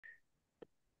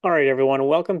All right, everyone,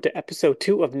 welcome to episode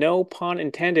two of No Pun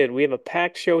Intended. We have a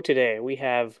packed show today. We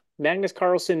have Magnus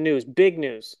Carlsen news, big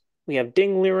news. We have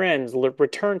Ding Liren's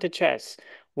return to chess.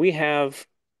 We have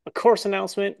a course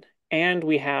announcement, and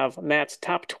we have Matt's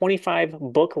top 25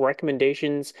 book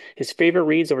recommendations, his favorite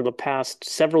reads over the past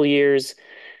several years.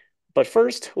 But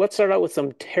first, let's start out with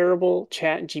some terrible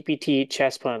Chat GPT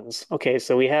chess puns. Okay,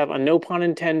 so we have a No Pun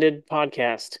Intended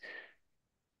podcast.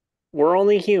 We're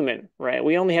only human, right?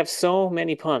 We only have so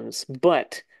many puns,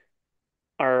 but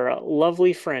our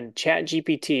lovely friend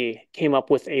ChatGPT came up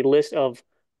with a list of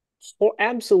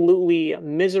absolutely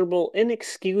miserable,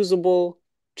 inexcusable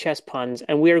chess puns,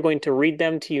 and we are going to read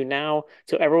them to you now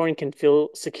so everyone can feel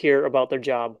secure about their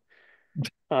job.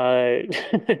 Uh,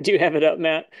 do you have it up,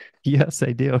 Matt? Yes,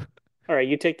 I do. All right,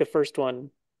 you take the first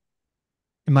one.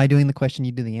 Am I doing the question,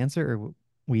 you do the answer, or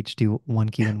we each do one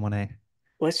Q and one A?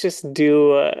 Let's just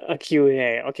do a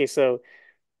Q&A. Okay, so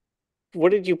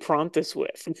what did you prompt this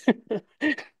with?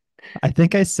 I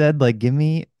think I said like give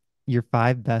me your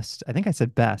five best. I think I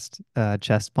said best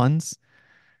chess puns,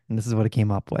 and this is what it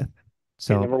came up with. Okay,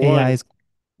 So number AI one, is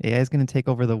AI is going to take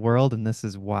over the world, and this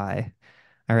is why.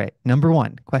 All right, number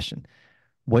one question: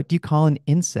 what do you call an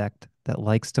insect that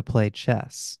likes to play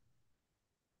chess?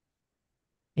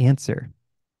 Answer: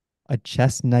 a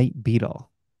chestnut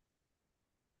beetle.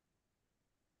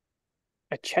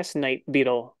 a chestnut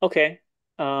beetle. Okay.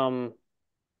 Um,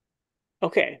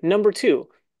 okay, number two.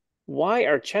 Why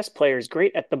are chess players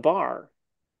great at the bar?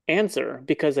 Answer,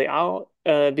 because they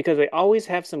always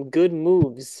have some good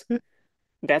moves.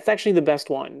 That's actually the best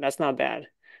one. That's not bad.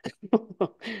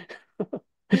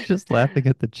 Just laughing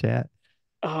at the chat.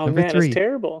 Oh Number man, that's three.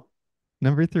 terrible.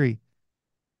 Number three.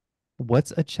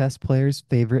 What's a chess player's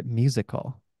favorite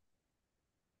musical?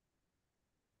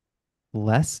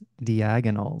 Less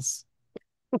diagonals.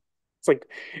 It's like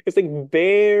it's like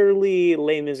barely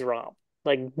Les Miserables.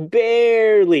 Like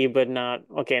barely, but not.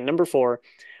 Okay, number four.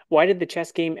 Why did the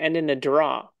chess game end in a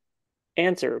draw?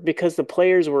 Answer, because the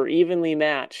players were evenly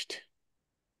matched.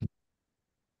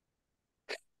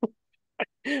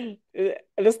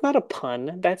 That's not a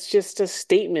pun. That's just a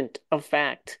statement of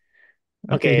fact.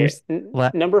 Okay, Okay, here's la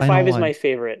number final five is one. my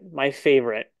favorite. My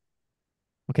favorite.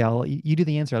 Okay, you do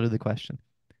the answer, I'll do the question.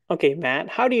 Okay, Matt,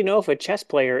 how do you know if a chess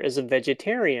player is a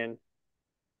vegetarian?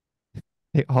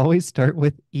 They always start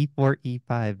with E4,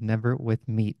 E5, never with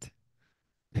meat.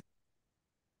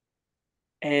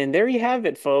 And there you have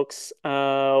it, folks.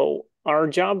 Our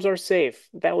jobs are safe.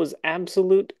 That was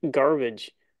absolute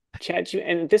garbage.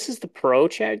 And this is the pro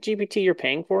Chat GPT. You're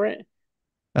paying for it?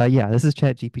 Yeah, this is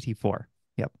Chat GPT 4.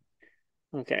 Yep.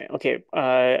 Okay,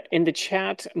 okay. In the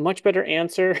chat, much better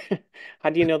answer. How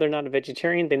do you know they're not a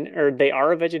vegetarian? Or they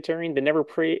are a vegetarian. They never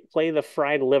play the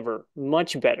fried liver.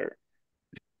 Much better.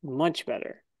 Much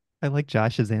better. I like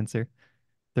Josh's answer.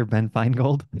 They're Ben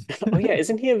Feingold. Oh yeah,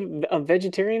 isn't he a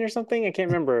vegetarian or something? I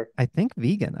can't I, remember. I think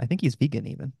vegan. I think he's vegan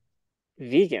even.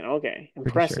 Vegan. Okay, Pretty sure.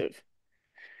 impressive.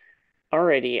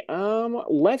 Alrighty.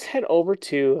 Let's head over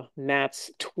to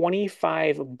Matt's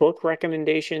 25 book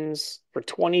recommendations for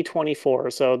 2024.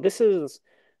 So this is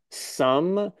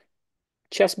some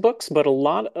chess books, but a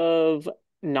lot of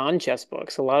non-chess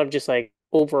books, a lot of just like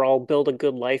overall build a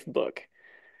good life book.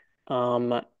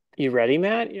 You ready,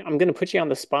 Matt? I'm gonna put you on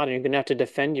the spot and you're gonna have to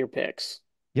defend your picks.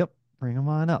 Yep. Bring them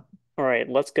on up. All right,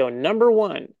 let's go. Number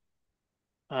one.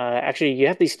 Actually, you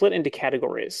have these split into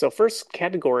categories. So first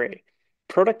category,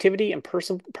 productivity and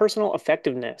personal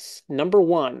effectiveness. Number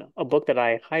one, a book that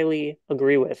I highly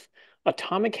agree with,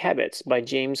 Atomic Habits by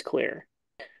James Clear.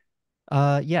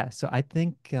 Yeah, so I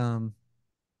think I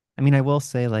mean I will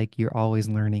say like you're always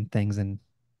learning things and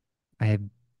I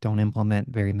don't implement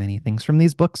very many things from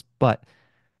these books, but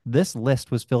this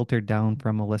list was filtered down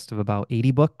from a list of about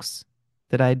 80 books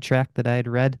that I'd tracked that I had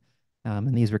read.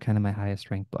 And these were kind of my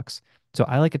highest ranked books. So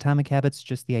I like Atomic Habits,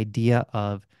 just the idea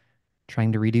of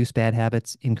trying to reduce bad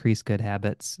habits, increase good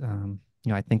habits.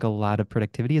 I think a lot of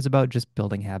productivity is about just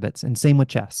building habits, and same with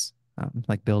chess,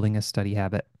 like building a study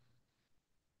habit.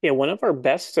 Yeah, one of our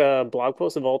best blog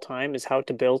posts of all time is How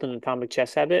to Build an Atomic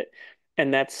Chess Habit.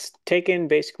 And that's taken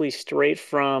basically straight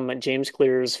from James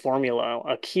Clear's formula.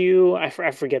 A cue, I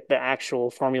forget the actual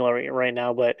formula right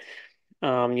now, but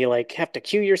you like have to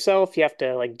cue yourself, you have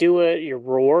to like do it, you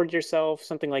reward yourself,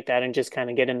 something like that, and just kind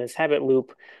of get in this habit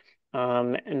loop.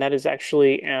 And that is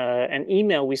actually an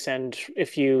email we send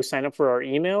if you sign up for our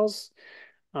emails.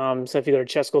 So if you go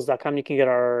to chessgoals.com, you can get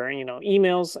our,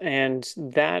 emails, and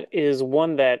that is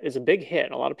one that is a big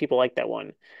hit. A lot of people like that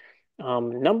one.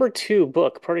 Number two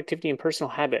book, Productivity and Personal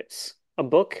Habits, a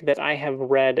book that I have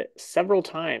read several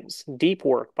times, Deep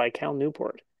Work by Cal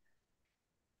Newport.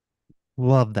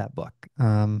 Love that book.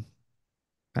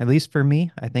 At least for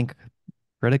me, I think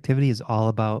productivity is all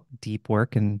about deep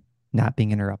work and not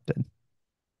being interrupted.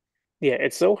 Yeah,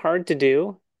 it's so hard to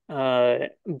do.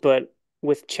 But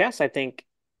with chess, I think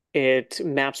it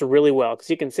maps really well because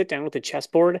you can sit down with a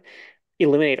chessboard,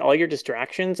 eliminate all your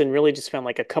distractions, and really just spend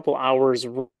like a couple hours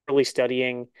really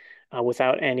studying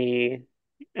without any,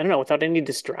 I don't know, without any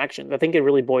distractions. I think it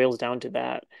really boils down to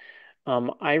that.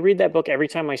 I read that book every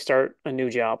time I start a new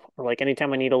job or like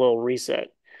anytime I need a little reset.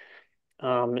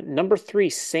 Number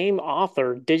three, same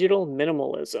author, Digital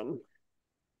Minimalism.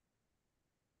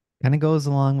 Kind of goes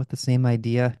along with the same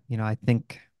idea. I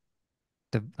think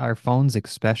our phones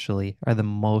especially are the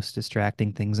most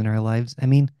distracting things in our lives. I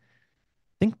mean,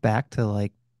 think back to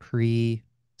like pre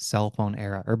cell phone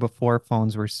era or before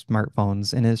phones were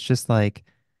smartphones, and it's just like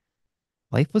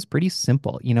life was pretty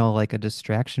simple. Like a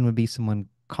distraction would be someone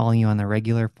calling you on the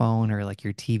regular phone or like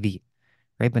your TV,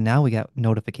 right? But now we got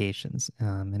notifications,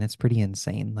 and it's pretty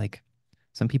insane. Like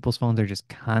some people's phones are just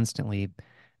constantly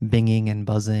binging and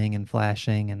buzzing and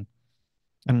flashing, and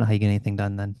I don't know how you get anything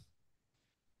done then.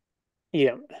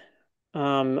 Yeah.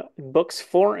 Books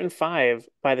four and five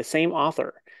by the same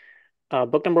author.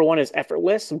 Book number one is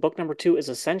Effortless. Book number two is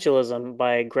Essentialism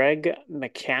by Greg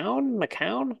McCown.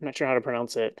 McCown? I'm not sure how to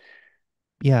pronounce it.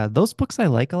 Yeah, those books I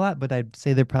like a lot, but I'd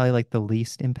say they're probably like the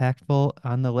least impactful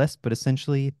on the list, but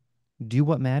essentially do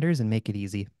what matters and make it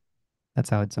easy. That's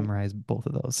how I'd summarize both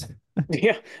of those.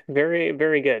 Yeah, very,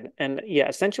 very good. And yeah,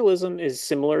 Essentialism is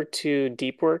similar to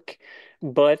deep work,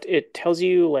 but it tells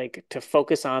you like to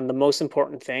focus on the most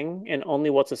important thing and only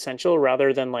what's essential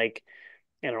rather than like,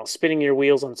 I don't know, spinning your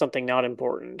wheels on something not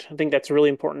important. I think that's really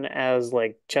important as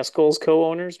like chess goals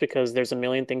co-owners because there's a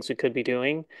million things we could be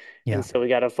doing. And Yeah. so we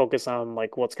got to focus on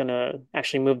like what's gonna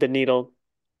actually move the needle.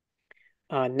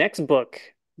 Next book,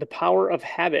 The Power of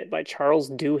Habit by Charles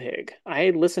Duhigg.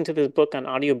 I listened to this book on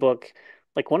audiobook,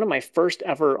 like one of my first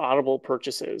ever Audible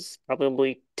purchases,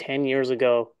 probably 10 years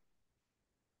ago.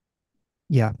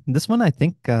 Yeah. This one, I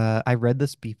think I read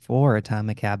this before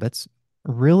Atomic Habits.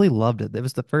 Really loved it. It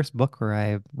was the first book where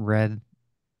I read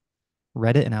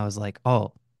it and I was like,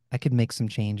 oh, I could make some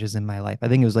changes in my life. I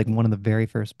think it was like one of the very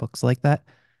first books like that.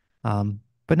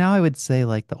 But now I would say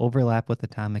like the overlap with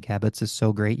Atomic Habits is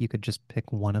so great you could just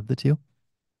pick one of the two.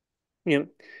 Yeah.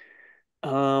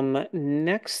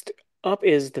 Next up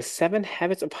is The Seven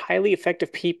Habits of Highly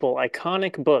Effective People,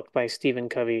 iconic book by Stephen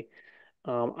Covey.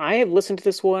 I have listened to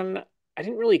this one. I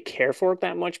didn't really care for it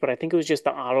that much, but I think it was just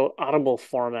the Audible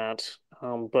format.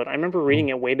 But I remember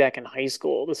reading Oh. it way back in high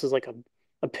school. This is like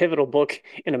a pivotal book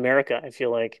in America, I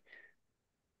feel like.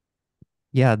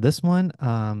 Yeah, this one,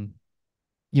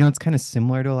 it's kind of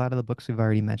similar to a lot of the books we've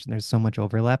already mentioned. There's so much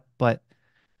overlap, but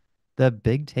the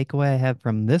big takeaway I have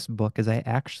from this book is I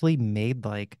actually made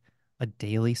like a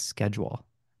daily schedule.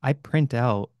 I print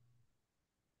out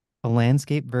a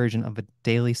landscape version of a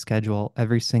daily schedule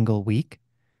every single week,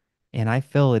 and I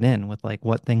fill it in with like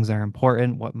what things are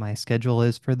important, what my schedule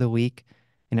is for the week,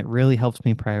 and it really helps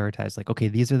me prioritize like, okay,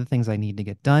 these are the things I need to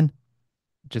get done.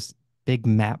 Just big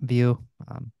map view.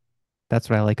 That's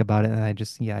what I like about it, and I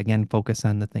just, yeah, again, focus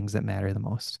on the things that matter the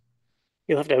most.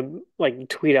 You'll have to like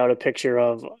tweet out a picture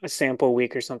of a sample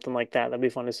week or something like that. That'd be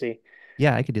fun to see.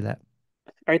 Yeah, I could do that.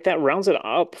 All right, that rounds it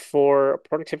up for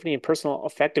productivity and personal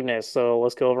effectiveness. So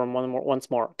let's go over them once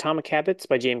more. Atomic Habits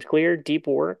by James Clear, Deep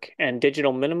Work and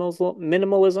Digital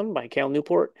Minimalism by Cal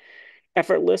Newport,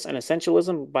 Effortless and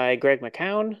Essentialism by Greg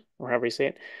McCown, or however you say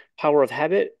it, Power of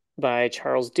Habit by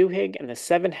Charles Duhigg, and The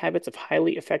Seven Habits of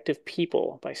Highly Effective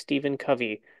People by Stephen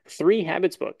Covey. Three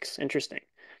habits books. Interesting.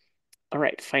 All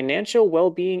right, financial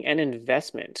well-being and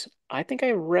investment. I think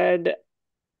I read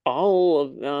all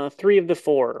of three of the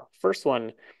four. First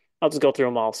one, I'll just go through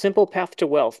them all. Simple Path to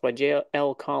Wealth by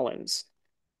J.L. Collins.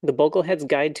 The Boglehead's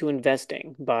Guide to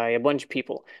Investing by a bunch of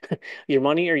people. Your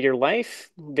Money or Your Life,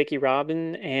 Vicki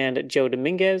Robin and Joe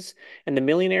Dominguez, and The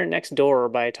Millionaire Next Door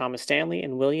by Thomas Stanley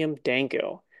and William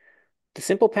Danko. The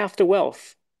Simple Path to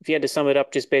Wealth. If you had to sum it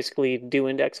up, just basically do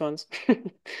index funds.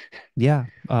 Yeah,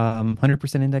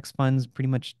 100% index funds, pretty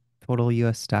much total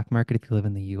US stock market if you live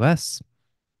in the US.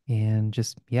 And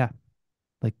just, yeah,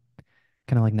 like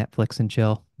kind of like Netflix and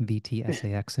chill,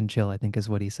 VTSAX and chill, I think is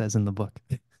what he says in the book.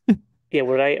 Yeah,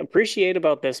 what I appreciate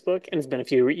about this book, and it's been a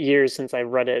few years since I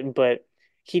read it, but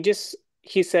he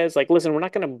says like, listen, we're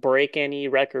not going to break any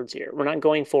records here. We're not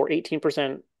going for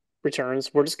 18%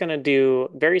 returns. We're just going to do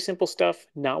very simple stuff,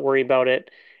 not worry about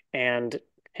it, and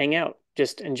hang out.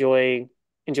 Just enjoy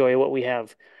what we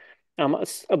have.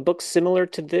 A book similar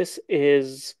to this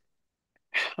is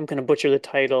I'm going to butcher the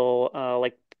title,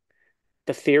 like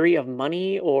The Theory of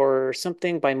Money or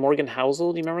something by Morgan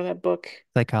Housel. Do you remember that book?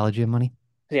 Psychology of Money.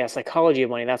 Yeah, Psychology of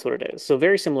Money. That's what it is. So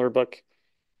very similar book.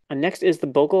 Next is the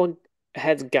Bogle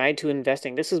Head's Guide to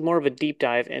Investing. This is more of a deep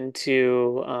dive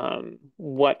into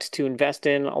what to invest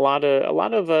in. A lot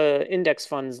of index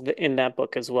funds in that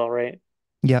book as well, right?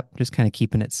 Yep, just kind of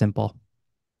keeping it simple.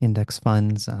 Index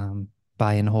funds,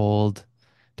 buy and hold,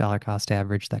 dollar cost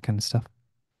average, that kind of stuff.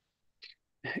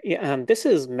 Yeah, this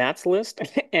is Matt's list,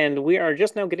 and we are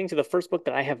just now getting to the first book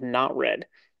that I have not read.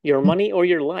 Your Hmm. Money or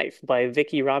Your Life by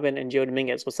Vicky Robin and Joe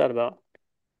Dominguez. What's that about?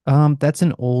 That's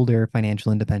an older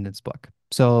financial independence book.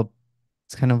 So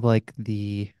it's kind of like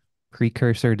the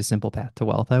precursor to Simple Path to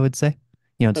Wealth, I would say.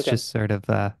 It's Okay. just sort of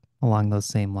along those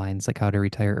same lines, like how to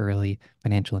retire early,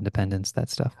 financial independence, that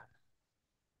stuff.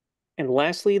 And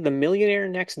lastly, The Millionaire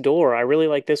Next Door. I really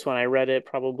like this one. I read it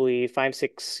probably 5,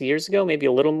 6 years ago, maybe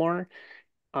a little more.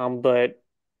 But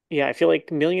yeah, I feel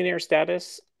like millionaire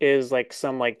status is like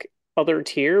some like other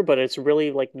tier, but it's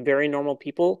really like very normal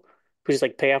people who just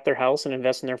like pay off their house and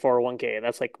invest in their 401k.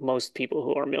 That's like most people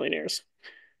who are millionaires.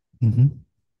 Hmm.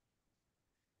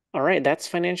 All right, that's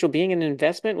financial being an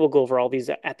investment. We'll go over all these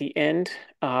at the end.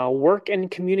 Work and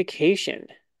communication.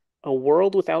 A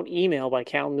World Without Email by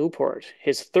Cal Newport.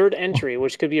 His third entry,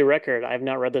 which could be a record. I have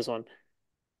not read this one.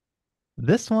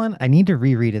 This one, I need to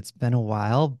reread. It's been a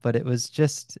while, but it was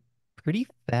just pretty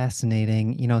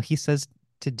fascinating. He says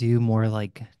to do more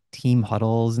like team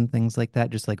huddles and things like that,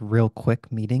 just like real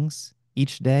quick meetings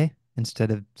each day instead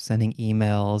of sending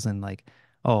emails and like,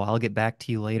 oh, I'll get back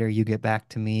to you later, you get back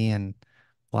to me, and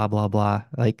blah, blah, blah.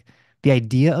 Like the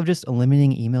idea of just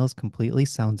eliminating emails completely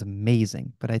sounds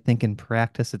amazing, but I think in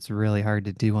practice it's really hard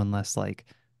to do unless like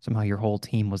somehow your whole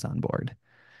team was on board.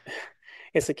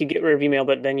 It's like you get rid of email,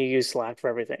 but then you use Slack for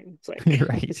everything. It's like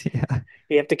Right. Yeah.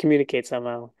 you have to communicate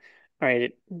somehow. All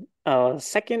right.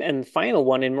 Second and final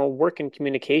one in more work and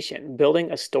communication,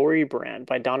 Building a Story Brand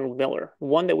by Donald Miller,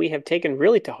 one that we have taken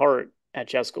really to heart at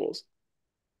chess schools.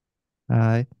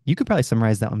 You could probably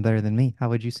summarize that one better than me. How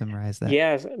would you summarize that?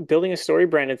 Yes, Building a Story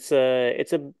Brand. It's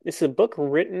a book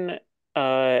written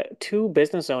to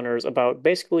business owners about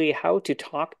basically how to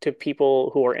talk to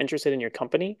people who are interested in your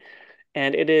company.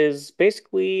 And it is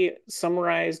basically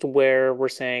summarized where we're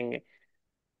saying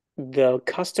the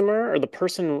customer or the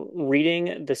person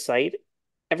reading the site,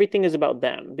 everything is about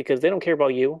them because they don't care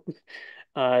about you.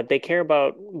 They care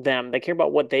about them. They care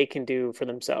about what they can do for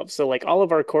themselves. So like all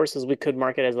of our courses, we could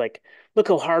market as like, look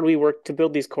how hard we work to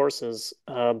build these courses.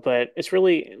 But it's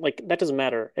really like that doesn't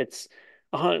matter. It's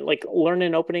like learn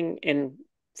an opening in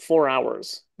 4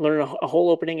 hours, learn a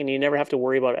whole opening, and you never have to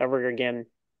worry about it ever again.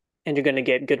 And you're going to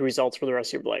get good results for the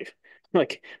rest of your life.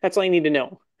 Like that's all you need to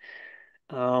know.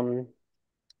 Um,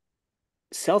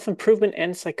 Self-improvement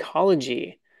and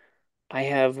psychology. I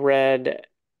have read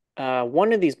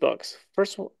one of these books.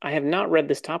 First, I have not read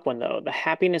this top one though. The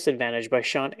Happiness Advantage by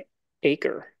Sean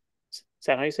Aker. Is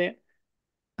that how you say it?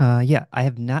 Yeah, I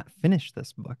have not finished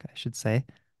this book, I should say.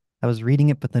 I was reading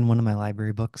it, but then one of my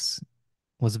library books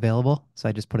was available, so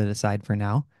I just put it aside for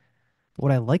now. But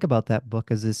what I like about that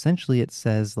book is essentially it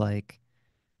says like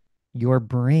your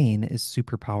brain is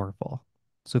super powerful.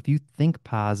 So if you think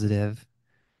positive,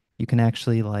 you can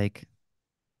actually like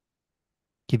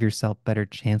give yourself better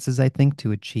chances, I think,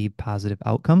 to achieve positive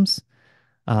outcomes.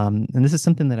 And this is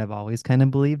something that I've always kind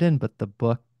of believed in, but the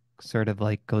book sort of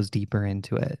like goes deeper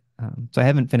into it. So I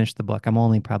haven't finished the book. I'm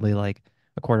only probably like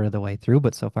a quarter of the way through,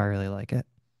 but so far I really like it.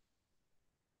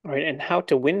 All right, and How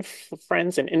to Win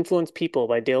Friends and Influence People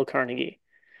by Dale Carnegie.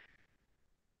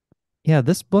 Yeah,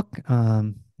 this book,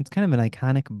 it's kind of an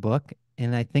iconic book.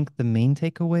 And I think the main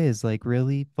takeaway is like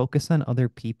really focus on other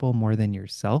people more than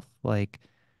yourself. Like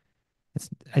it's,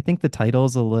 I think the title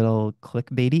is a little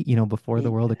clickbaity, before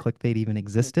the Ye- world of clickbait even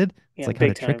existed. It's Yeah, like how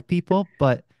to big time. trick people,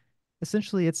 but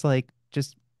essentially it's like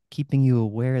just keeping you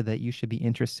aware that you should be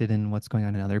interested in what's going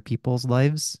on in other people's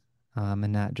lives,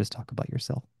 and not just talk about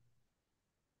yourself.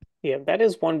 Yeah, that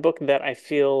is one book that I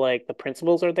feel like the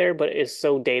principles are there, but it is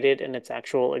so dated in its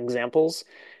actual examples.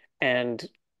 And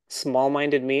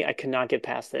small-minded me, I could not get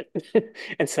past it.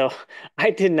 And so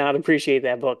I did not appreciate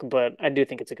that book, but I do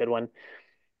think it's a good one.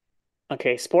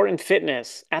 Okay, sport and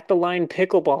fitness. At the line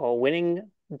pickleball,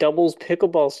 winning doubles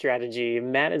pickleball strategy.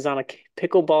 Matt is on a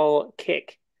pickleball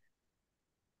kick.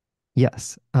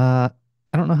 Yes. I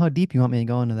don't know how deep you want me to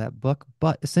go into that book,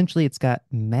 but essentially it's got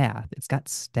math, it's got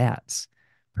stats,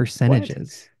 What?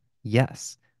 percentages.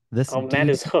 Yes. This Oh, Matt dude,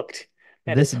 is hooked.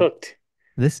 Matt is this hooked.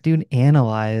 this dude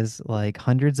analyzed like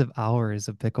hundreds of hours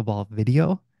of pickleball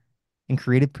video and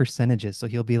created percentages. So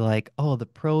he'll be like, oh, the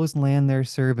pros land their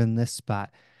serve in this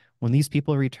spot. when these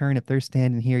people return, if they're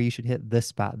standing here, you should hit this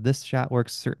spot. This shot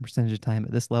works a certain percentage of time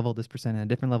at this level, this percent at a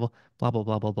different level, blah, blah,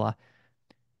 blah, blah, blah.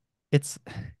 It's,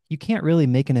 you can't really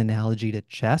make an analogy to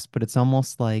chess, but it's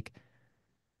almost like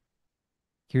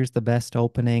here's the best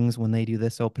openings. When they do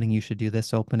this opening, you should do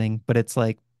this opening. But it's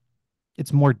like,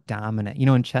 it's more dominant. You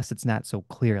know, in chess, it's not so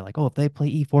clear. Like, oh, if they play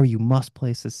e4, you must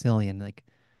play Sicilian. Like,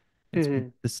 it's Hmm.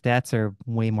 the stats are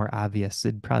way more obvious.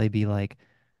 It'd probably be like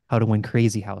how to win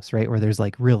Crazy House, right? Where there's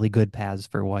like really good paths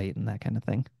for white and that kind of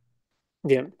thing.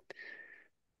 Yeah.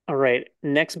 All right.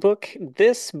 Next book.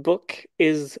 This book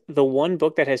is the one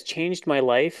book that has changed my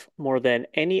life more than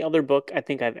any other book I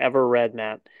think I've ever read,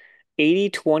 Matt.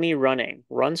 80/20 Running.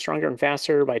 Run Stronger and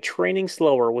Faster by Training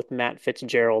Slower with Matt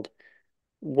Fitzgerald.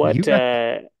 You What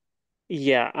rec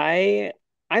yeah, I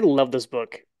love this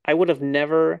book. I would have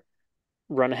never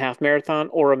run a half marathon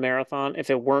or a marathon if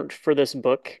it weren't for this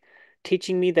book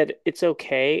teaching me that it's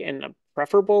okay and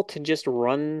preferable to just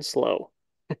run slow.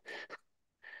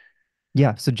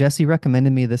 Yeah, so Jesse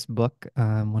recommended me this book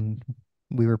when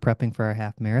we were prepping for our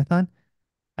half marathon.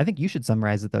 I think you should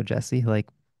summarize it though, Jesse. Like,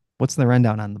 what's the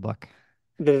rundown on the book?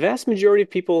 The vast majority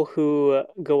of people who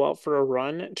go out for a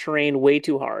run train way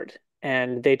too hard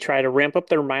and they try to ramp up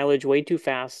their mileage way too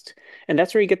fast. And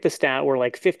that's where you get the stat where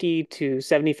like 50 to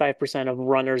 75% of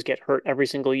runners get hurt every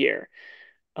single year.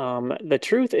 The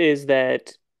truth is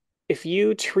that if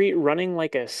you treat running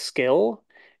like a skill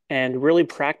and really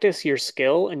practice your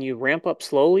skill and you ramp up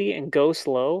slowly and go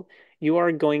slow, you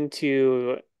are going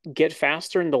to get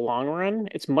faster in the long run.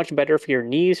 It's much better for your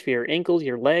knees, for your ankles,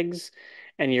 your legs,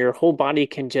 and your whole body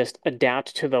can just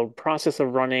adapt to the process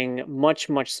of running much,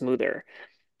 much smoother.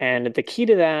 And the key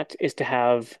to that is to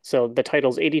have, so the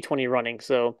title's 80/20 running.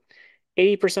 So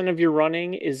 80% of your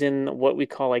running is in what we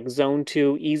call like zone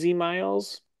two easy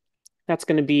miles. That's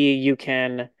going to be you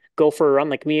can go for a run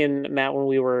like me and Matt when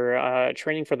we were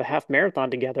training for the half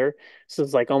marathon together. This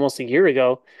is like almost a year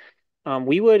ago.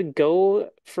 We would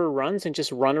go for runs and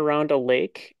just run around a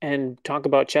lake and talk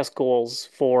about chess goals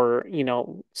for,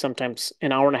 sometimes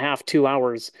an hour and a half, 2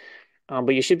 hours.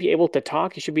 But you should be able to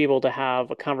talk. You should be able to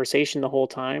have a conversation the whole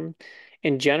time.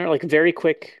 In general, like very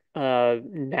quick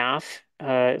math.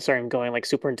 Sorry, I'm going like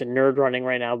super into nerd running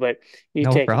right now, but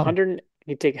No problem.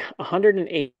 you take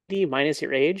 180 minus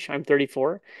your age. I'm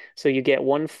 34, so you get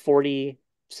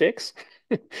 146.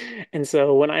 And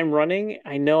so when I'm running,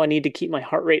 I know I need to keep my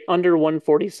heart rate under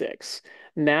 146.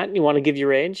 Matt, you want to give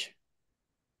your age?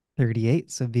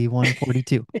 38, so be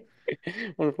 142.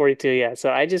 142, yeah.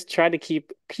 So I just try to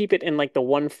keep it in like the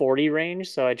 140 range,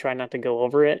 so I try not to go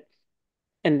over it.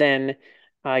 And then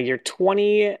your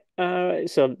 20,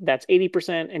 so that's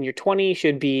 80%, and your 20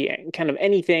 should be kind of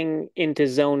anything into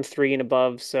zone three and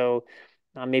above. So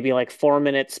maybe like 4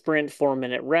 minute sprint, 4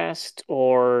 minute rest,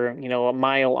 or a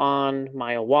mile on,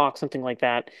 mile walk, something like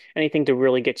that. Anything to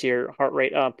really get your heart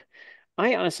rate up.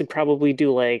 I honestly probably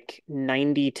do like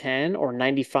 90/10 or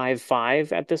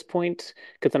 95/5 at this point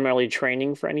because I'm not really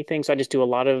training for anything. So I just do a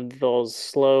lot of those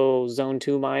slow zone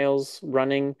two miles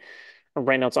running.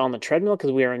 Right now it's on the treadmill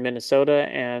because we are in Minnesota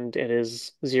and it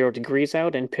is 0 degrees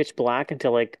out and pitch black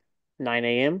until like 9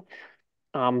 a.m.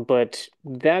 But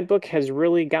that book has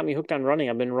really got me hooked on running.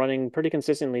 I've been running pretty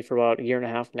consistently for about a year and a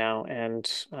half now, and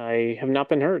I have not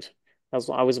been hurt. That was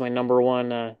always my number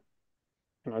one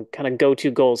kind of go-to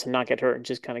goals to not get hurt and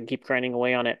just kind of keep grinding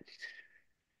away on it.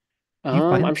 Do you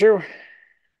find, I'm sure.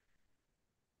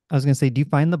 I was going to say, do you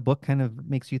find the book kind of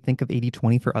makes you think of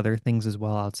 80/20 for other things as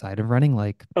well outside of running?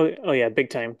 Like, Oh yeah, big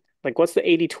time. Like, what's the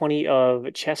 80/20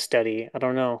 of chess study? I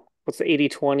don't know. What's the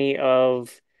 80/20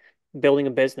 of building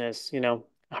a business?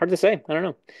 Hard to say. I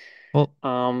don't well,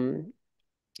 know.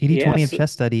 80/20 of Yes,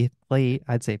 chess study,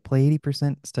 I'd say play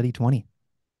 80%, study 20.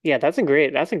 yeah, that's a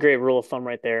great rule of thumb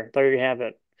right there. There you have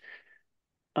it.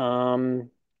 Um,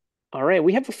 all right,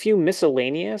 we have a few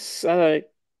miscellaneous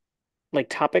like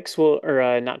topics will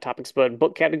or not topics but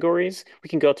book categories. We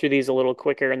can go through these a little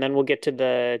quicker and then we'll get to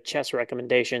the chess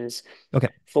recommendations. Okay.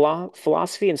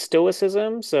 Philosophy and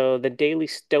Stoicism, so the Daily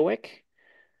Stoic,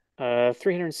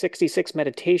 366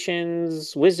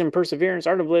 Meditations, Wisdom, Perseverance,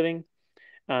 Art of Living,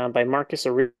 by Marcus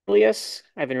Aurelius.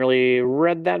 I haven't really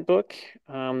read that book.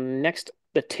 Next,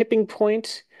 The Tipping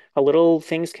Point, How Little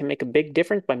Things Can Make a Big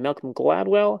Difference by Malcolm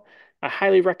Gladwell. I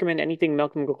highly recommend anything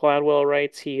Malcolm Gladwell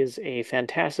writes. He is a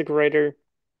fantastic writer,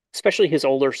 especially his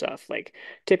older stuff like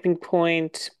Tipping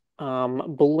Point,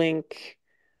 Blink,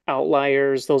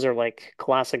 Outliers. Those are like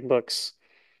classic books.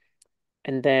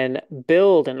 And then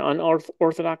Build, an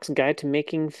Unorthodox Guide to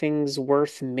Making Things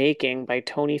Worth Making by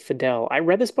Tony Fadell. I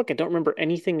read this book. I don't remember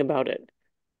anything about it.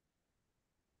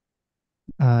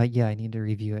 Yeah, I need to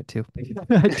review it too.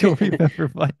 I don't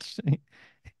remember much.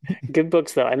 Good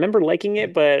books though. I remember liking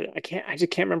it, but I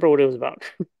just can't remember what it was about.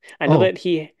 I know Oh, that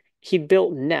he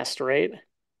built Nest, right?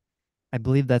 I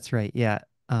believe that's right. Yeah.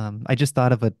 I just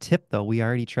thought of a tip though. We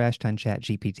already trashed on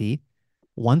ChatGPT.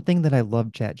 One thing that I love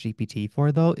ChatGPT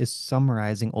for though is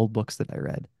summarizing old books that I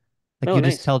read. Like Oh, you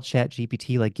just nice. tell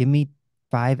ChatGPT, like, give me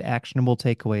five actionable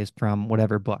takeaways from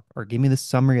whatever book, or give me the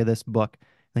summary of this book.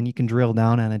 Then you can drill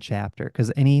down on a chapter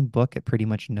because any book, it pretty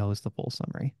much knows the full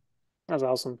summary. That's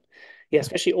awesome. Yeah, Yeah.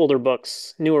 especially older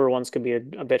books. Newer ones could be a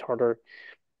bit harder.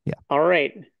 Yeah. All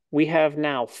right. We have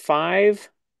now five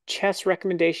chess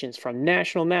recommendations from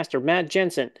National Master Matt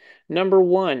Jensen. Number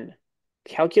one,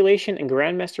 Calculation and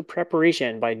Grandmaster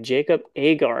Preparation by Jacob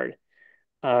Agard.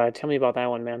 Tell me about that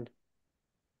one, man.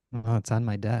 Oh, it's on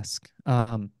my desk.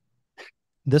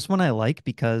 This one I like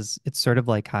because it's sort of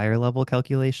like higher level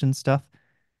calculation stuff,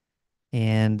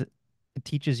 and it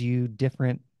teaches you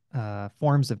different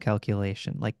forms of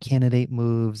calculation, like candidate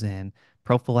moves and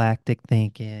prophylactic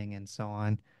thinking and so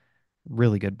on.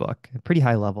 Really good book. Pretty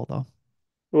high level though.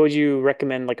 Would you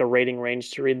recommend like a rating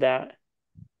range to read that?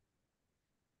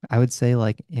 I would say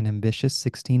like an ambitious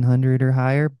 1600 or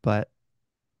higher, but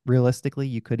realistically,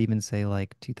 you could even say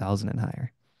like 2000 and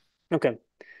higher. Okay.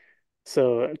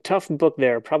 So tough book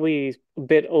there, probably a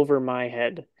bit over my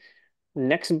head.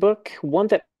 Next book, one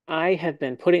that I have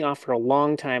been putting off for a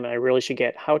long time and I really should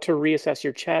get, How to Reassess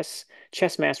Your Chess,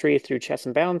 Chess Mastery Through Chess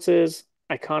Imbalances.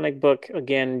 Iconic book,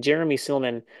 again, Jeremy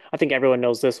Silman. I think everyone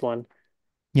knows this one.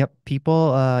 Yep,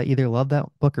 people either love that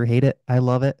book or hate it. I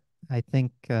love it. I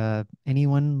think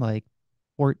anyone like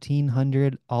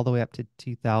 1400 all the way up to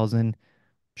 2000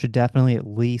 should definitely at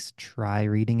least try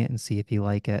reading it and see if you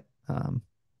like it,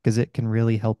 because it can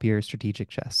really help your strategic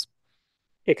chess.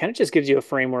 It kind of just gives you a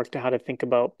framework to how to think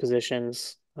about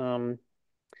positions. Pump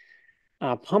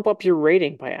Up Your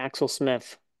Rating by Axel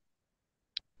Smith.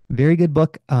 Very good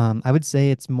book. I would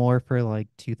say it's more for like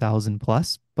 2000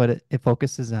 plus, but it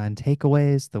focuses on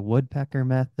takeaways, the woodpecker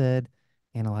method,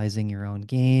 analyzing your own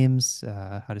games,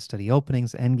 how to study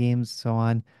openings, end games, so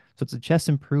on. So it's a chess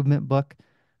improvement book,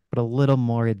 but a little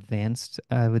more advanced,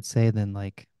 I would say, than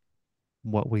like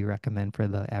what we recommend for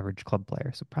the average club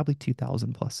player. So probably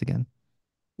 2000 plus again.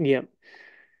 Yep.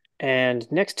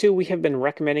 And next two, we have been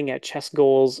recommending at Chess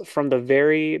Goals from the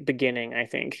very beginning, I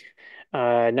think.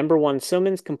 Number one,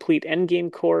 Silman's Complete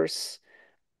Endgame Course.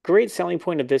 Great selling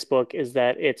point of this book is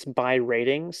that it's by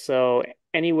rating. So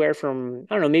anywhere from,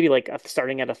 I don't know, maybe like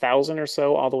starting at 1,000 or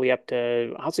so, all the way up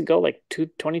to, how's it go? Like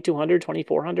 2,200,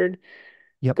 2,400.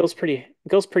 Yep. Goes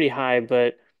pretty high,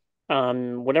 but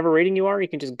whatever rating you are, you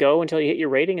can just go until you hit your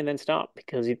rating and then stop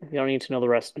because you don't need to know the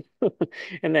rest.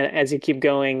 And then as you keep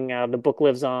going, the book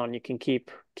lives on. You can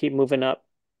keep moving up.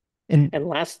 And And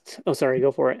last, oh sorry,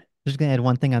 go for it. just gonna add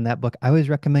one thing on that book. I always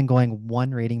recommend going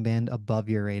one rating band above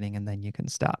your rating and then you can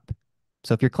stop.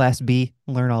 So if you're class B,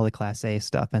 learn all the class A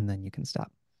stuff and then you can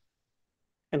stop.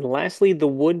 And lastly, the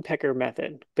woodpecker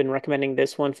method. Been recommending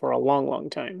this one for a long, long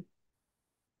time.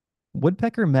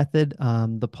 Woodpecker method,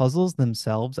 the puzzles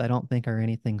themselves, I don't think are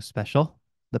anything special.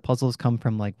 The puzzles come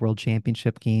from like world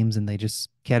championship games and they just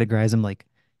categorize them like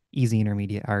easy,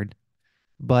 intermediate, hard.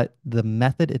 But the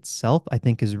method itself, I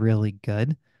think, is really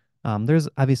good. There's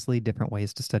obviously different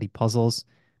ways to study puzzles.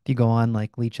 If you go on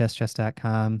like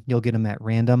leechesschess.com, you'll get them at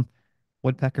random.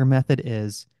 Woodpecker method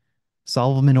is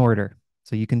solve them in order.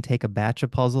 So you can take a batch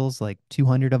of puzzles, like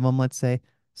 200 of them, let's say,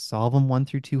 solve them 1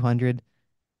 through 200,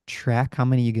 track how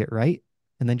many you get right,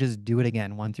 and then just do it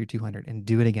again, 1 through 200, and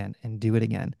do it again, and do it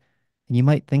again. And you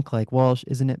might think, like, well,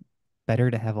 isn't it better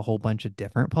to have a whole bunch of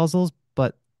different puzzles?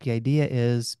 But the idea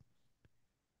is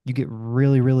you get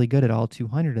really, really good at all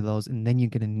 200 of those, and then you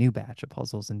get a new batch of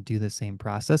puzzles and do the same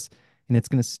process. And it's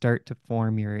going to start to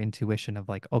form your intuition of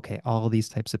like, okay, all of these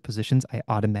types of positions, I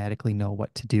automatically know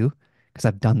what to do because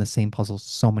I've done the same puzzles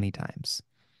so many times.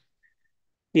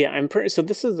 Yeah, I'm pretty so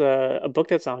this is a book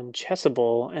that's on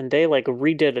Chessable and they like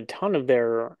redid a ton of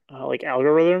their like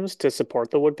algorithms to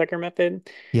support the woodpecker method.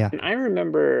 Yeah. And I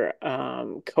remember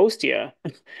Kostya,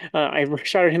 I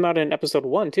shouted him out in episode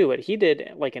one too, but he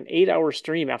did like an 8 hour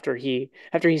stream after he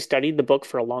studied the book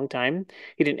for a long time.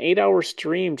 He did an 8 hour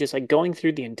stream just like going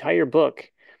through the entire book.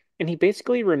 And he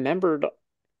basically remembered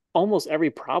almost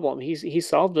every problem. He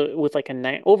solved it with like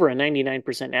over a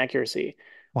 99% accuracy,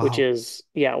 which Wow. is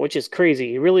yeah, which is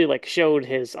crazy. He really like showed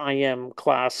his IM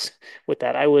class with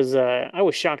that. I was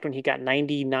shocked when he got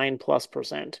 99 plus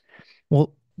percent.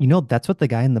 Well, that's what the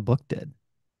guy in the book did.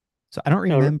 So I don't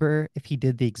Or remember if he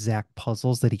did the exact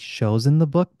puzzles that he shows in the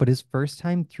book, but his first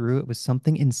time through it was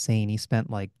something insane. He spent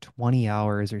like 20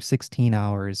 hours or 16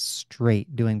 hours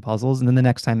straight doing puzzles, and then the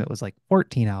next time it was like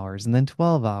 14 hours and then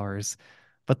 12 hours.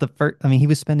 But the first, I mean, he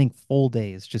was spending full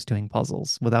days just doing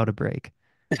puzzles without a break.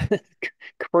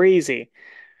 crazy.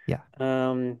 Yeah,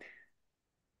 Um,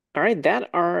 all right, that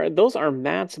are those are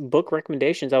Matt's book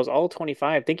recommendations. That was all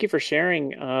 25. Thank you for sharing.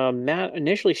 Matt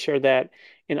initially shared that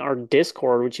in our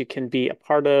Discord, which you can be a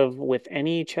part of with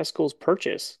any chess school's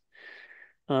purchase.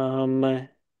 Um,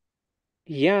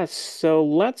 yeah, so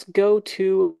let's go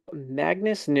to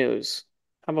Magnus News.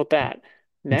 How about that?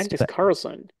 let's do Magnus it.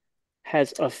 Carlsen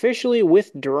has officially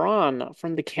withdrawn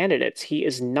from the candidates. He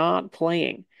is not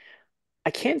playing.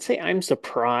 I can't say I'm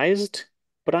surprised,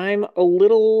 but I'm a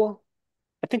little,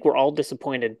 I think we're all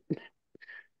disappointed.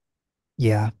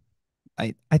 Yeah,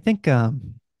 I think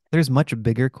there's much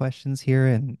bigger questions here,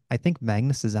 and I think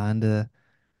Magnus is on to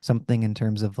something in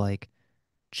terms of like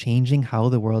changing how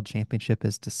the world championship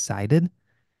is decided.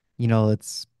 You know,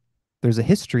 it's there's a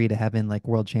history to having like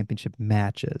world championship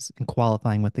matches and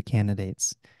qualifying with the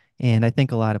candidates. And I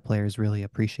think a lot of players really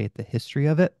appreciate the history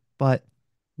of it, but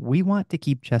we want to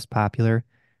keep chess popular.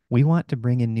 We want to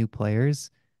bring in new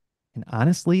players. And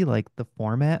honestly, like the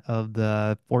format of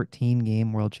the 14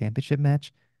 game world championship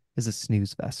match is a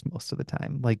snooze fest most of the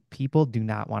time. Like people do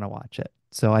not want to watch it.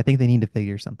 So I think they need to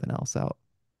figure something else out.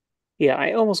 Yeah,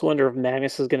 I almost wonder if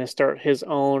Magnus is going to start his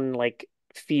own like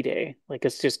FIDE. Like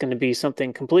it's just going to be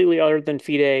something completely other than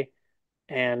FIDE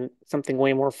and something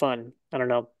way more fun. I don't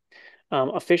know.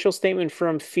 Official statement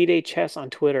from FIDE Chess on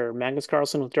Twitter. Magnus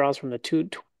Carlsen withdraws from the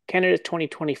Canada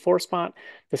 2024 spot.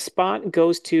 The spot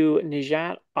goes to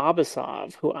Nijat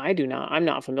Abasov, who I'm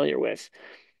not familiar with.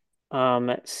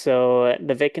 So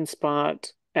the vacant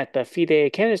spot at the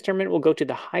FIDE Candidates Tournament will go to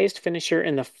the highest finisher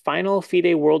in the final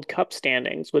FIDE World Cup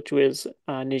standings, which was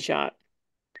Nijat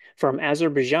from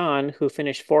Azerbaijan, who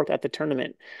finished fourth at the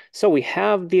tournament. So we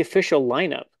have the official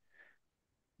lineup.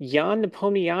 Jan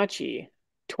Nepomniachtchi,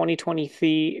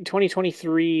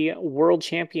 2023 world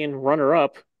champion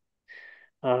runner-up,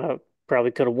 uh,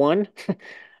 probably could have won.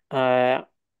 Uh,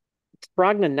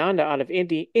 Pragnananda out of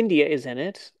India is in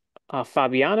it.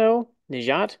 Fabiano,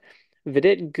 Nijat,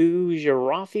 Vidit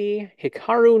Gujarati,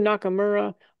 Hikaru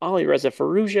Nakamura, Ali Reza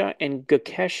Firouzja, and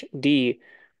Gukesh D.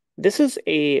 This is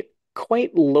a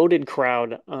quite loaded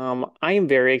crowd. I am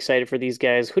very excited for these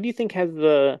guys. Who do you think has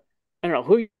I don't know,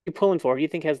 who are you pulling for? Who do you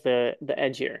think has the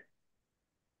edge here?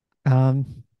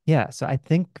 Yeah, so I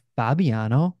think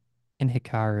Fabiano and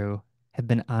Hikaru have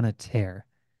been on a tear.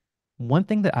 One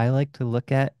thing that I like to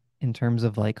look at in terms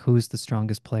of like who's the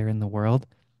strongest player in the world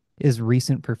is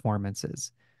recent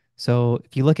performances. So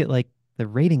if you look at like the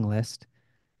rating list,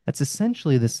 that's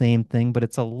essentially the same thing, but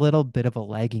it's a little bit of a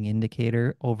lagging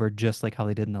indicator over just like how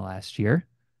they did in the last year.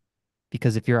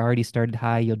 Because if you're already started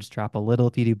high, you'll just drop a little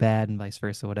if you do bad and vice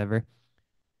versa, whatever.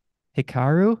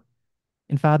 Hikaru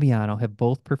and Fabiano have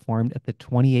both performed at the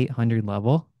 2800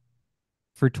 level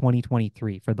for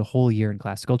 2023 for the whole year in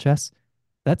classical chess.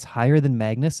 That's higher than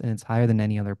Magnus and it's higher than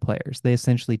any other players. They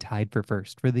essentially tied for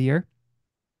first for the year.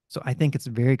 So I think it's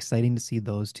very exciting to see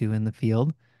those two in the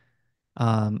field.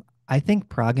 I think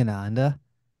Pragananda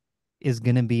is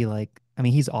going to be like, I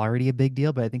mean, he's already a big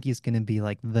deal, but I think he's going to be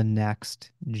like the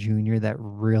next junior that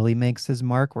really makes his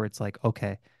mark, where it's like,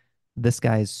 okay, this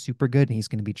guy is super good and he's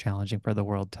going to be challenging for the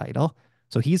world title.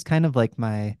 So he's kind of like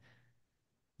my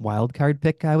wild card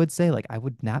pick, I would say. Like, I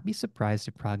would not be surprised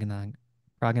if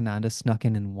Pragananda snuck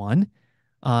in and won.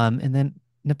 And then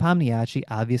Nepomniachtchi,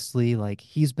 obviously, like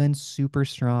he's been super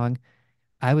strong.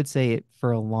 I would say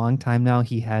for a long time now,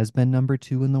 he has been number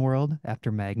two in the world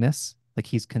after Magnus. Like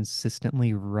he's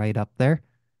consistently right up there.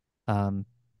 Um,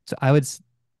 so I would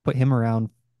put him around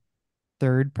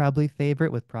third, probably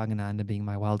favorite, with Pragananda being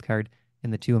my wild card,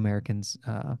 and the two Americans,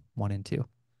 one and two.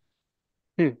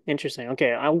 Interesting.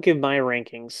 Okay, I'll give my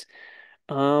rankings.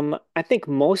 I think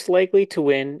most likely to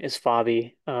win is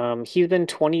Fabi. He's been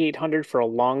 2,800 for a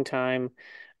long time.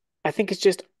 I think it's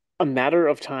just a matter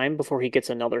of time before he gets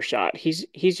another shot. He's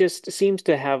just seems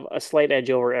to have a slight edge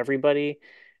over everybody.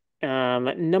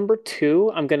 Number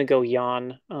two, I'm gonna go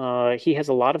Jan. He has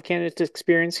a lot of candidate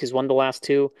experience. He's won the last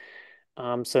two.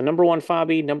 So number one,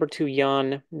 Fabi. Number two,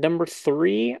 Jan. Number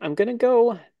three, I'm gonna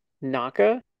go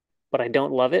Naka, but I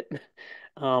don't love it.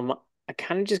 I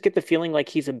kind of just get the feeling like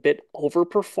he's a bit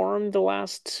overperformed the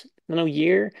last,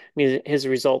 year. I mean, his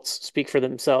results speak for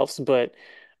themselves, but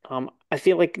I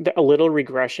feel like a little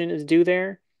regression is due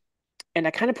there. And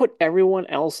I kind of put everyone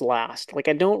else last. Like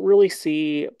I don't really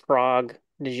see Prague,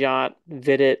 Najat,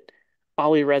 Vidit,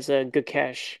 Ali Reza,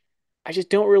 Gukesh. I just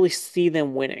don't really see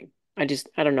them winning. I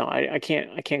don't know. I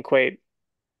can't quite,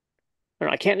 I don't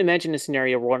know. I can't imagine a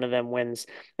scenario where one of them wins.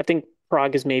 I think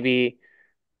Prague is maybe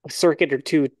a circuit or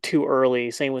two too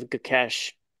early. Same with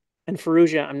Gukesh. And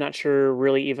Ferrugia, I'm not sure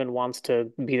really even wants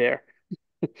to be there.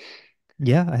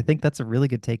 Yeah, I think that's a really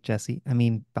good take, Jesse. I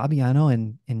mean, Fabiano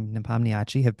and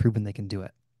Nepomniachtchi have proven they can do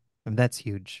it. I mean, that's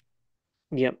huge.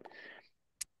 Yep.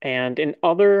 And in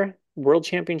other World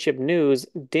Championship news,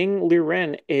 Ding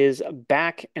Liren is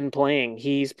back and playing.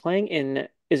 He's playing in,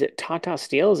 is it Tata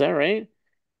Steel? Is that right?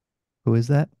 Who is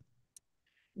that?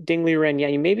 Ding Liren. Yeah,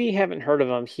 you maybe haven't heard of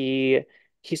him. He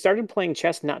started playing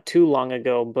chess not too long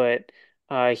ago, but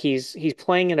he's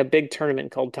playing in a big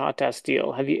tournament called Tata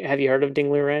Steel. Have you heard of Ding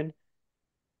Liren?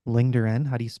 Lingderen.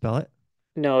 How do you spell it?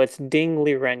 No, it's Ding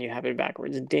Liren. You have it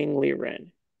backwards. Ding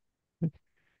Liren.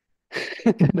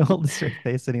 I couldn't hold a straight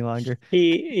face any longer.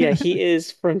 He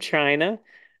is from China.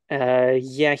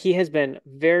 Yeah, he has been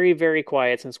very, very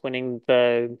quiet since winning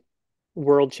the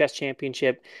World Chess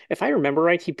Championship. If I remember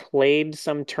right, he played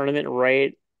some tournament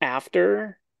right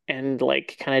after and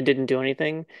like kind of didn't do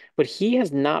anything, but he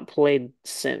has not played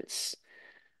since.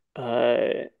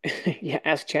 Yeah,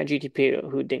 ask ChatGPT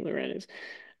who Ding Liren is.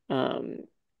 Um,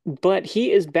 but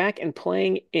he is back and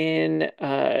playing in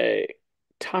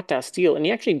Tata Steel, and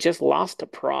he actually just lost to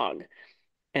Prague.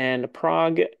 And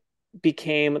Prague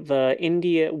became the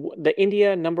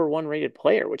India number one rated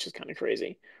player, which is kind of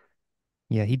crazy.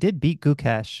 Yeah, he did beat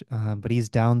Gukesh, but he's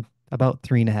down about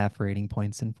 3.5 rating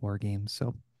points in 4 games,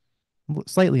 so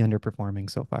slightly underperforming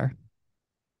so far.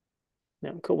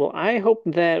 Yeah, cool. Well, I hope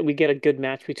that we get a good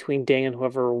match between Ding and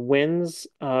whoever wins.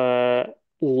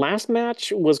 Last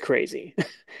match was crazy.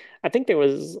 I didn't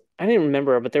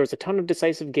remember, but there was a ton of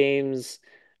decisive games.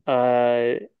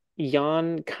 Uh,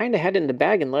 Jan kind of had it in the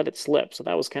bag and let it slip, so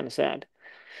that was kind of sad.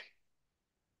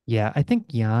 Yeah, I think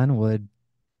Jan would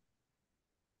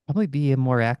probably be a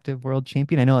more active world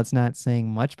champion. I know it's not saying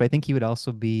much, but I think he would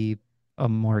also be a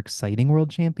more exciting world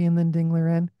champion than Ding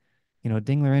Liren.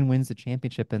 Ding Liren wins the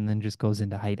championship and then just goes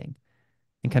into hiding.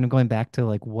 And kind of going back to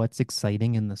like what's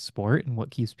exciting in the sport and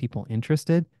what keeps people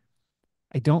interested,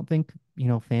 I don't think,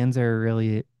 fans are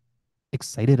really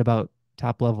excited about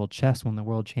top level chess when the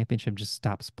world championship just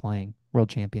stops playing. World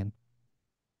champion.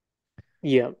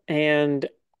 Yeah, and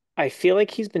I feel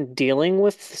like he's been dealing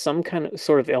with some kind of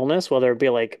sort of illness, whether it be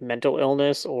like mental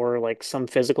illness or like some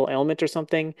physical ailment or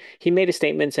something. He made a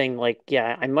statement saying like,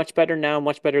 "Yeah, I'm much better now,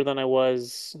 much better than I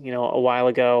was, a while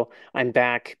ago. I'm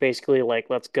back." Basically, like,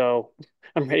 let's go.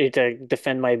 I'm ready to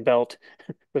defend my belt,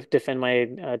 defend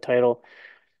my title.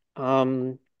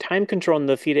 Time control in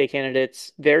the FIDE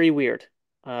candidates, very weird.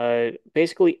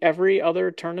 Basically every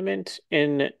other tournament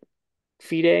in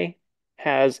FIDE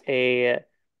has a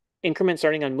increment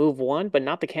starting on move one, but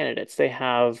not the candidates. They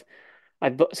have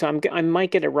I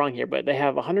might get it wrong here, but they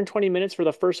have 120 minutes for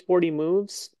the first 40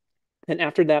 moves. And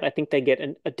after that, I think they get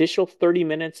an additional 30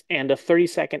 minutes and a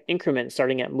 30-second increment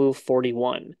starting at move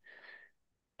 41.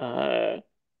 Uh,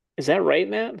 is that right,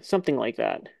 Matt? Something like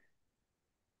that.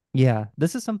 Yeah,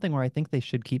 this is something where I think they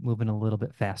should keep moving a little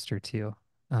bit faster too.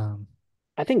 Um,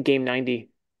 I think game 90.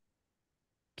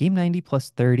 Game 90 plus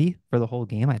 30 for the whole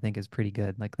game, I think is pretty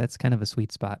good. Like that's kind of a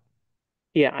sweet spot.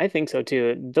 Yeah, I think so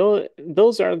too.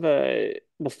 Those are the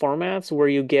formats where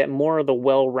you get more of the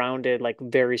well-rounded, like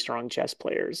very strong chess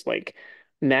players. Like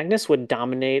Magnus would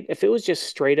dominate. If it was just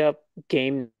straight up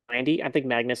game 90, I think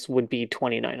Magnus would be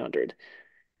 2,900.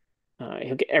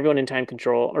 He'll get everyone in time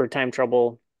control or time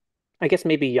trouble. I guess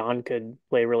maybe Jan could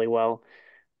play really well.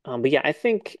 But yeah, I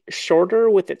think shorter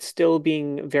with it still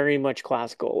being very much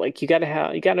classical. Like you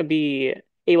gotta be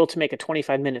able to make a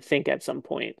 25-minute think at some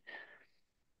point.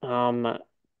 Um,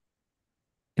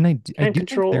 And I Time do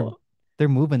think they're control. they're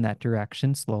moving that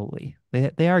direction slowly.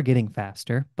 They are getting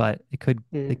faster, but they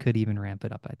Mm, could even ramp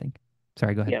it up, I think.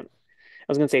 Sorry, go ahead. yeah. I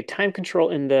was going to say time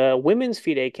control in the women's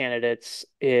FIDE candidates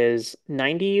is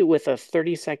 90 with a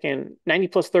 30-second, 90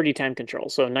 plus 30 time control.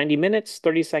 So 90 minutes,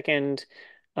 30-second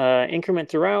increment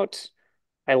throughout.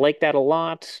 I like that a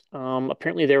lot.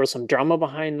 Apparently there was some drama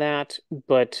behind that,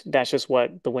 but that's just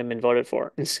what the women voted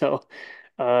for. And so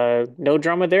no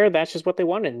drama there. That's just what they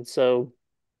wanted. And so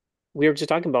we were just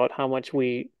talking about how much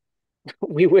we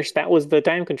we wish that was the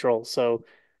time control. So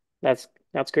that's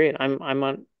great. I'm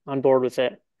on board with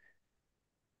it.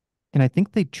 And I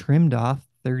think they trimmed off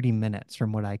 30 minutes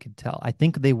from what I could tell. I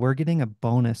think they were getting a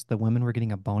bonus. The women were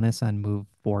getting a bonus on move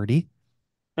 40,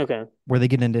 Okay. where they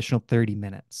get an additional 30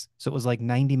 minutes. So it was like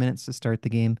 90 minutes to start the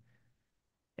game,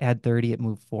 add 30 at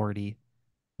move 40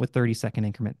 with 30-second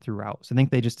increment throughout. So I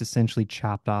think they just essentially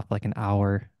chopped off like an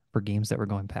hour for games that were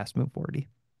going past move 40.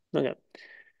 Okay.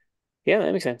 Yeah,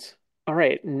 that makes sense. All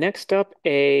right, next up,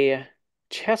 a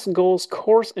chess goals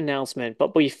course announcement.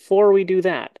 But before we do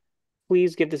that,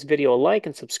 please give this video a like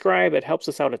and subscribe. It helps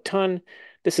us out a ton.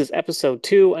 This is episode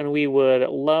 2, and we would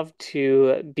love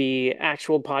to be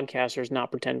actual podcasters, not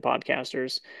pretend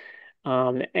podcasters.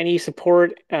 Any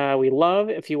support we love.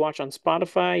 If you watch on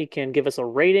Spotify, you can give us a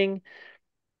rating.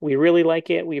 We really like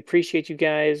it. We appreciate you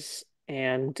guys.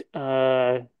 And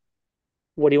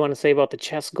what do you want to say about the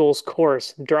chess goals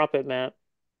course? Drop it, Matt.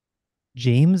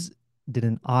 James did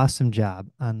an awesome job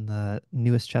on the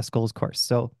newest chess goals course.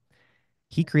 So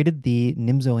he created the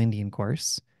Nimzo Indian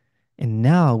course, and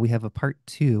now we have a part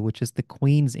two, which is the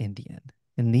Queen's Indian.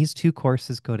 And these two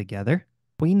courses go together.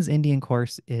 Queen's Indian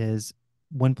course is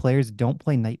when players don't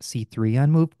play knight c3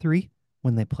 on move three,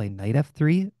 when they play knight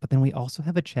f3, but then we also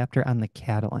have a chapter on the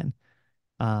Catalan.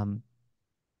 Um,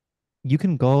 you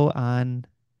can go on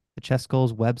the Chess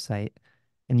Goals website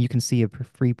and you can see a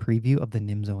free preview of the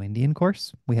Nimzo Indian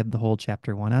course. We have the whole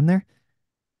chapter one on there.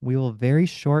 We will very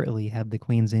shortly have the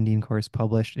Queen's Indian course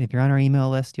published. And if you're on our email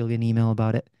list, you'll get an email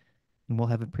about it. And we'll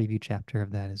have a preview chapter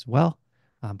of that as well.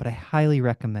 But I highly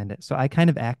recommend it. So I kind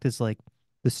of act as like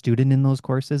the student in those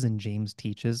courses, and James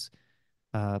teaches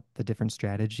the different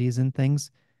strategies and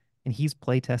things. And he's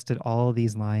play tested all of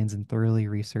these lines and thoroughly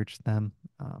researched them.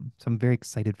 So I'm very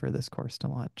excited for this course to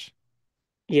launch.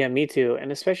 Yeah, me too.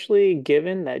 And especially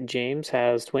given that James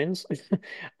has twins.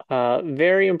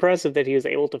 Very impressive that he was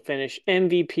able to finish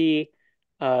MVP.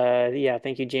 Yeah,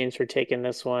 thank you, James, for taking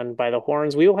this one by the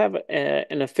horns. We will have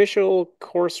an official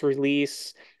course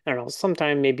release, I don't know,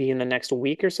 sometime maybe in the next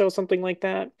week or so, something like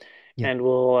that. Yeah. And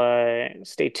we'll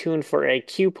stay tuned for a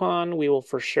coupon. We will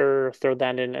for sure throw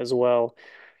that in as well.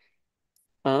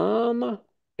 Um,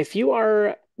 if you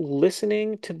are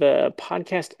listening to the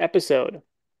podcast episode,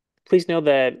 please know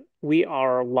that we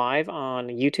are live on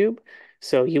YouTube,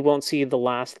 so you won't see the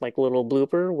last like little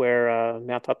blooper where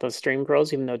Matt thought the stream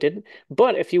froze, even though it didn't.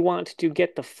 But if you want to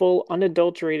get the full,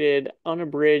 unadulterated,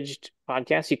 unabridged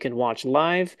podcast, you can watch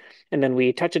live, and then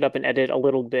we touch it up and edit a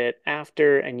little bit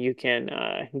after, and you can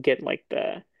get like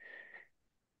the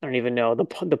I don't even know the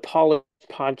polished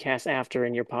podcast after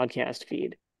in your podcast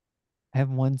feed. I have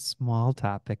one small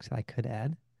topic I could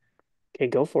add. Okay,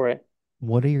 go for it.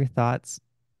 What are your thoughts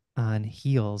on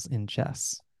heels in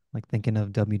chess? Like thinking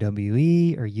of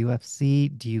WWE or UFC.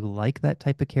 Do you like that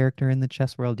type of character in the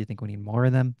chess world? Do you think we need more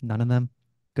of them? None of them?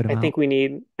 Good amount? I think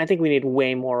we need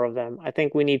way more of them. I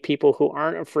think we need people who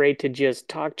aren't afraid to just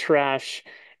talk trash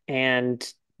and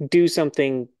do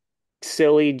something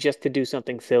silly just to do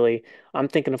something silly. I'm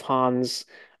thinking of Hans,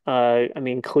 I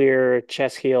mean clear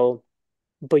chess heel.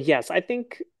 But yes, I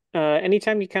think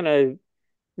anytime you kind of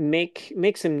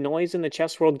make some noise in the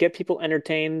chess world, get people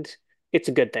entertained, it's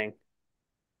a good thing.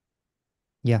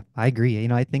 Yeah, I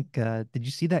agree. I think, did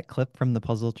you see that clip from the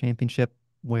Puzzle Championship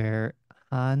where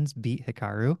Hans beat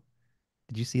Hikaru?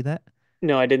 Did you see that?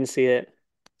 No, I didn't see it.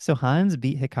 So Hans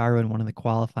beat Hikaru in one of the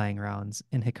qualifying rounds,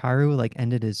 and Hikaru like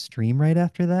ended his stream right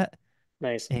after that.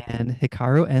 Nice. And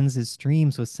Hikaru ends his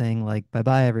streams with saying like bye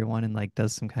bye everyone and like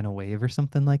does some kind of wave or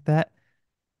something like that.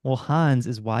 Well, Hans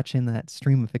is watching that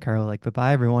stream of Hikaru like bye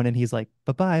bye everyone, and he's like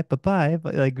bye bye bye bye,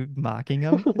 but like mocking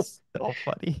him. It's so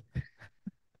funny.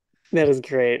 That is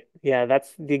great. Yeah,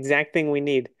 that's the exact thing we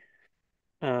need.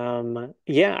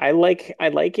 Yeah, I like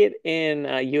it in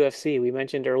UFC. We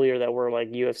mentioned earlier that we're like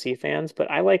UFC fans, but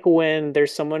I like when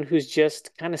there's someone who's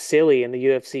just kind of silly in the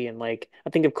UFC and like I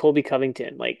think of Colby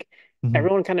Covington. Like Mhm.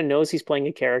 everyone kind of knows he's playing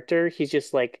a character. He's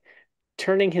just like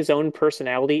turning his own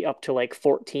personality up to like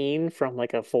 14 from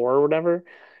like a 4 or whatever.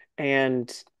 And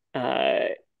uh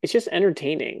it's just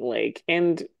entertaining. Like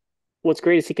and what's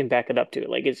great is he can back it up too.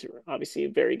 Like it's obviously a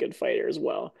very good fighter as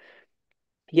well.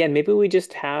 Yeah, maybe we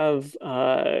just have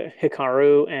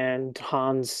Hikaru and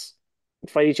Hans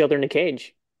fight each other in a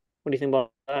cage. What do you think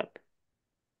about that?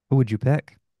 Who would you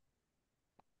pick?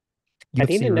 I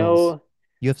need UFC to rules. know.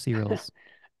 UFC rules.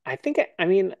 I think I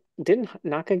mean, didn't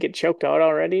Naka get choked out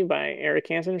already by Eric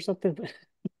Hansen or something?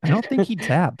 I don't think he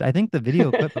tapped. I think the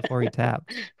video quit before he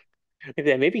tapped.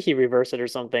 Yeah, maybe he reversed it or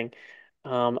something.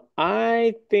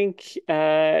 I think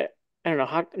I don't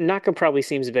know. Naka probably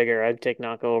seems bigger. I'd take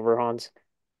Naka over Hans.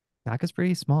 Naka's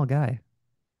pretty small guy,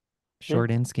 Hmm? short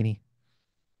and skinny.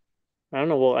 I don't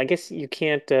know. Well, I guess you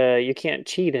can't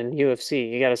cheat in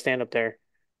UFC. You got to stand up there.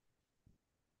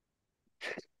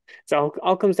 So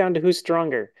all comes down to who's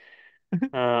stronger.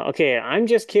 Okay, I'm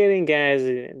just kidding, guys.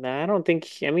 I don't think,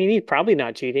 I mean, he's probably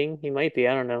not cheating. He might be,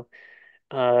 I don't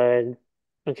know.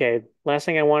 Okay, last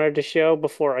thing I wanted to show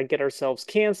before I get ourselves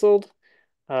canceled.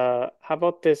 How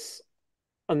about this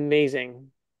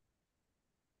amazing?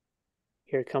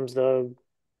 Here comes the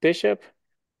bishop.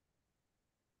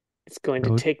 It's going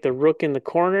to Road take the rook in the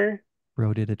corner.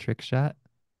 roaded a trick shot.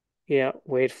 Yeah,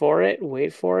 wait for it.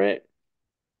 Wait for it.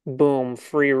 Boom,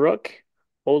 free rook.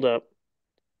 Hold up.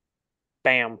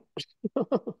 Bam.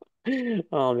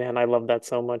 Oh man, I love that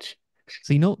so much.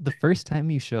 So the first time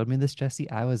you showed me this, Jesse,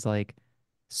 I was like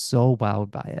so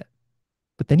wowed by it.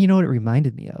 But then you know what it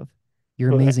reminded me of? Your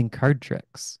What? amazing card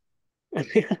tricks,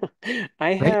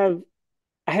 I right? have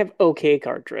I have okay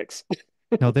card tricks.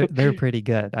 No, they're pretty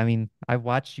good. I mean, I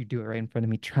watched you do it right in front of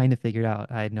me trying to figure it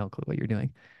out. I had no clue what you're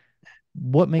doing.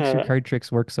 What makes your Uh, card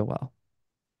tricks work so well?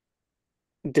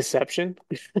 Deception.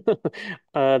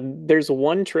 There's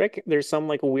one trick. There's some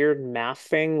like weird math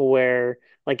thing where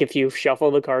like if you shuffle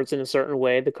the cards in a certain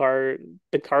way, the card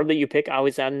that you pick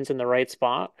always ends in the right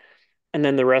spot, and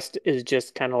then the rest is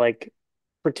just kind of like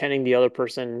pretending the other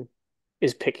person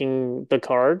is picking the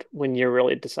card when you're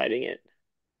really deciding it.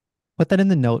 Put that in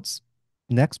the notes.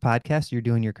 Next podcast, you're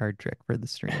doing your card trick for the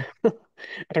stream.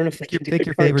 I don't know if I can do Pick the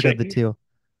your card favorite of trick. the two.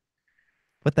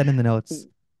 Put that in the notes.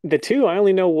 The two, I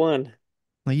only know one.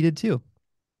 Well, you did too.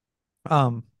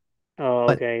 Um, Oh,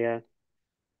 but okay, yeah.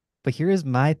 here is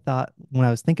my thought when I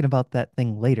was thinking about that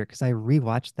thing later, because I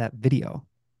rewatched that video.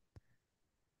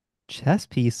 Chess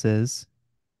pieces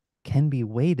can be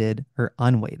weighted or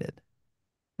unweighted.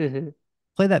 Hmm.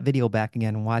 Play that video back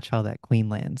again and watch how that queen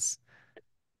lands.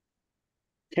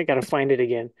 I gotta find it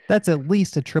again. That's at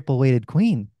least a triple weighted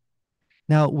queen.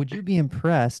 Now, would you be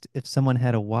impressed if someone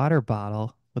had a water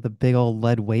bottle with a big old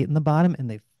lead weight in the bottom and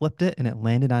they flipped it and it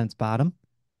landed on its bottom?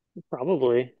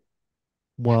 Probably.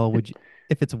 Well, would you,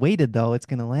 if it's weighted though, it's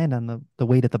going to land on the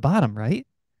weight at the bottom, right?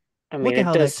 I mean, Look at it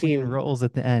how does that queen seem, rolls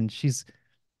at the end. She's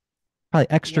probably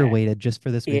extra yeah, weighted just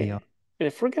for this yeah. video. And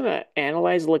if we're gonna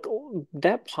analyze, look,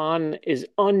 that pawn is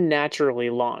unnaturally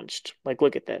launched. Like,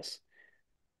 look at this.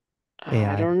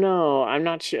 I AI. don't know. I'm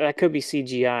not sure. That could be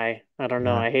CGI. I don't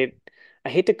know. Yeah. I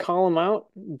hate to call him out,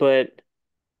 but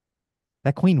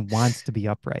That queen wants to be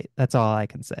upright. That's all I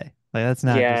can say. Like that's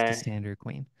not just a yeah, standard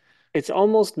queen. it's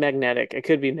almost magnetic. It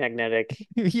could be magnetic.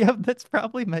 Yep, that's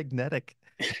probably magnetic.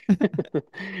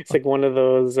 It's like one of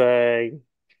those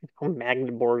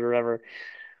magnet board or whatever.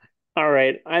 All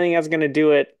right, I think that's gonna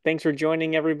do it. Thanks for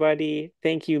joining, everybody.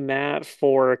 Thank you, Matt,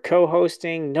 for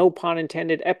co-hosting. No pun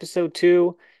intended, episode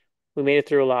 2. We made it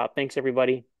through a lot. Thanks,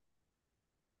 everybody.